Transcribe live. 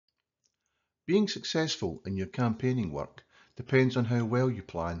Being successful in your campaigning work depends on how well you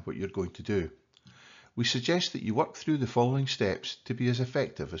plan what you're going to do. We suggest that you work through the following steps to be as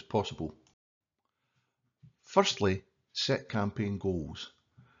effective as possible. Firstly, set campaign goals.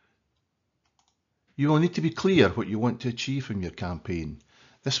 You will need to be clear what you want to achieve from your campaign.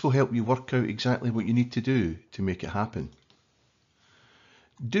 This will help you work out exactly what you need to do to make it happen.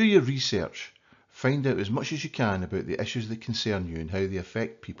 Do your research. Find out as much as you can about the issues that concern you and how they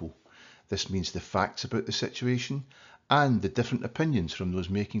affect people. This means the facts about the situation and the different opinions from those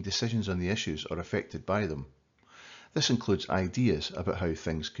making decisions on the issues or affected by them. This includes ideas about how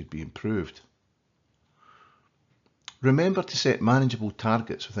things could be improved. Remember to set manageable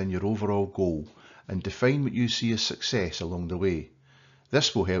targets within your overall goal and define what you see as success along the way.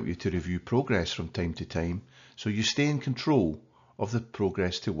 This will help you to review progress from time to time so you stay in control of the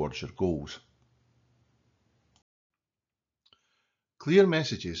progress towards your goals. Clear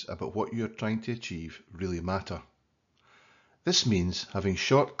messages about what you are trying to achieve really matter. This means having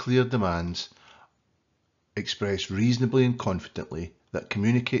short, clear demands expressed reasonably and confidently that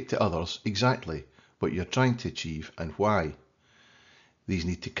communicate to others exactly what you're trying to achieve and why. These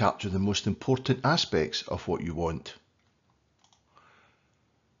need to capture the most important aspects of what you want.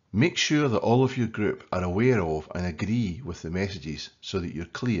 Make sure that all of your group are aware of and agree with the messages so that you're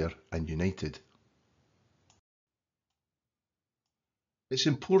clear and united. It's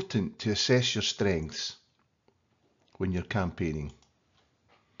important to assess your strengths when you're campaigning.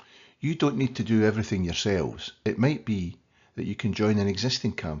 You don't need to do everything yourselves. It might be that you can join an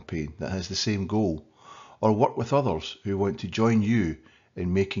existing campaign that has the same goal, or work with others who want to join you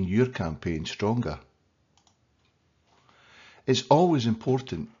in making your campaign stronger. It's always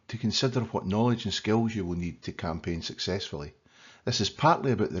important to consider what knowledge and skills you will need to campaign successfully. This is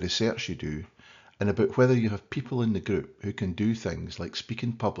partly about the research you do and about whether you have people in the group who can do things like speak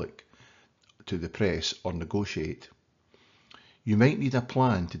in public, to the press, or negotiate. You might need a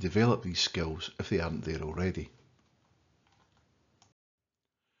plan to develop these skills if they aren't there already.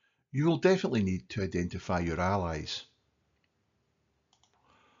 You will definitely need to identify your allies,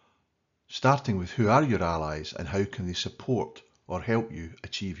 starting with who are your allies and how can they support or help you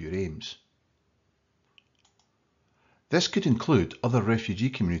achieve your aims. This could include other refugee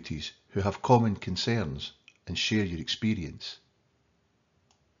communities who have common concerns and share your experience,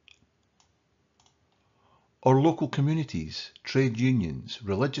 or local communities, trade unions,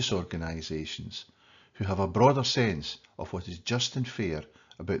 religious organisations who have a broader sense of what is just and fair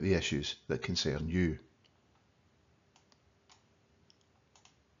about the issues that concern you.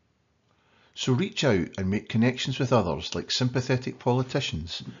 So reach out and make connections with others like sympathetic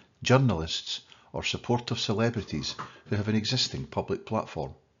politicians, journalists, or supportive celebrities who have an existing public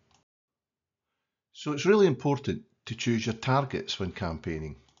platform. So it's really important to choose your targets when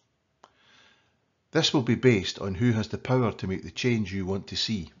campaigning. This will be based on who has the power to make the change you want to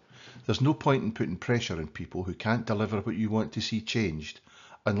see. There's no point in putting pressure on people who can't deliver what you want to see changed,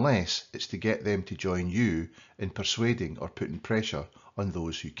 unless it's to get them to join you in persuading or putting pressure on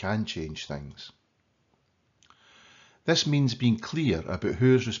those who can change things. This means being clear about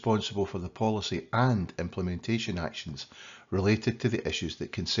who is responsible for the policy and implementation actions related to the issues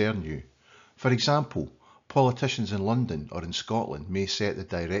that concern you. For example, politicians in London or in Scotland may set the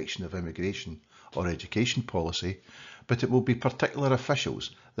direction of immigration or education policy, but it will be particular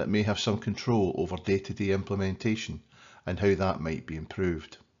officials that may have some control over day-to-day implementation and how that might be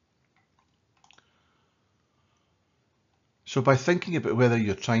improved. So by thinking about whether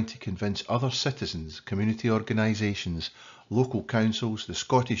you're trying to convince other citizens, community organisations, local councils, the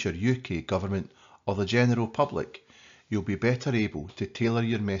Scottish or UK government, or the general public, you'll be better able to tailor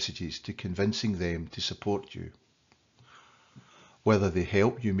your messages to convincing them to support you. Whether they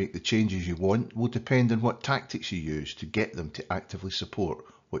help you make the changes you want will depend on what tactics you use to get them to actively support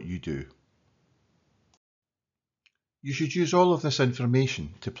what you do. You should use all of this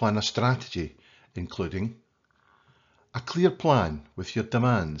information to plan a strategy, including a clear plan with your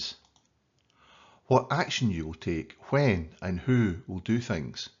demands, what action you will take, when and who will do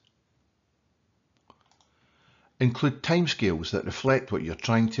things. Include timescales that reflect what you're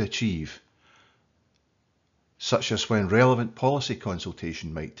trying to achieve, such as when relevant policy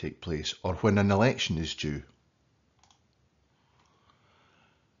consultation might take place or when an election is due.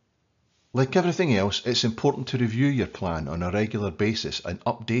 Like everything else, it's important to review your plan on a regular basis and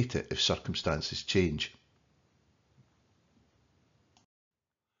update it if circumstances change.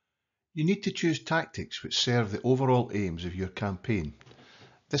 You need to choose tactics which serve the overall aims of your campaign.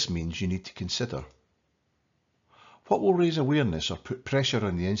 This means you need to consider what will raise awareness or put pressure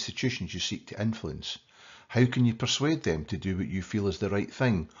on the institutions you seek to influence. How can you persuade them to do what you feel is the right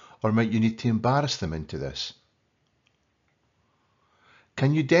thing, or might you need to embarrass them into this?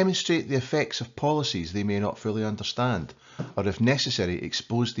 Can you demonstrate the effects of policies they may not fully understand, or if necessary,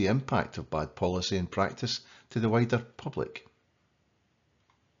 expose the impact of bad policy and practice to the wider public?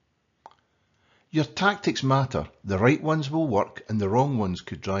 Your tactics matter. The right ones will work and the wrong ones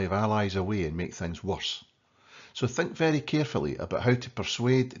could drive allies away and make things worse. So think very carefully about how to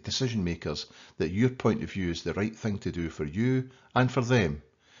persuade decision makers that your point of view is the right thing to do for you and for them.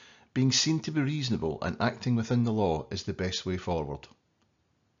 Being seen to be reasonable and acting within the law is the best way forward.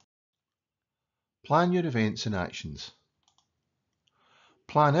 Plan your events and actions.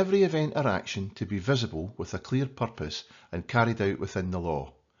 Plan every event or action to be visible with a clear purpose and carried out within the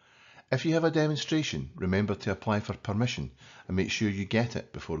law. If you have a demonstration, remember to apply for permission and make sure you get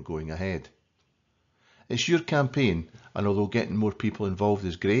it before going ahead. It's your campaign, and although getting more people involved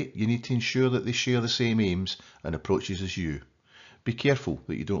is great, you need to ensure that they share the same aims and approaches as you. Be careful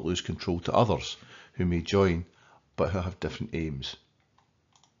that you don't lose control to others who may join but who have different aims.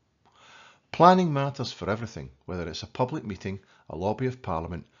 Planning matters for everything, whether it's a public meeting, a lobby of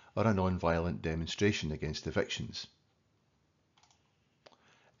Parliament, or a non-violent demonstration against evictions.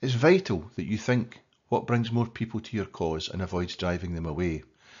 It's vital that you think what brings more people to your cause and avoids driving them away.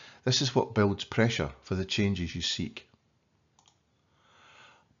 This is what builds pressure for the changes you seek.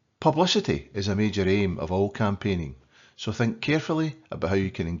 Publicity is a major aim of all campaigning, so think carefully about how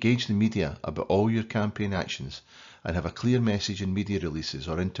you can engage the media about all your campaign actions and have a clear message in media releases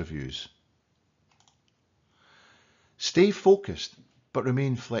or interviews. Stay focused, but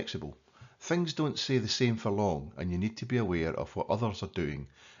remain flexible. Things don't stay the same for long, and you need to be aware of what others are doing,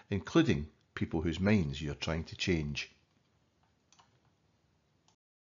 including people whose minds you're trying to change.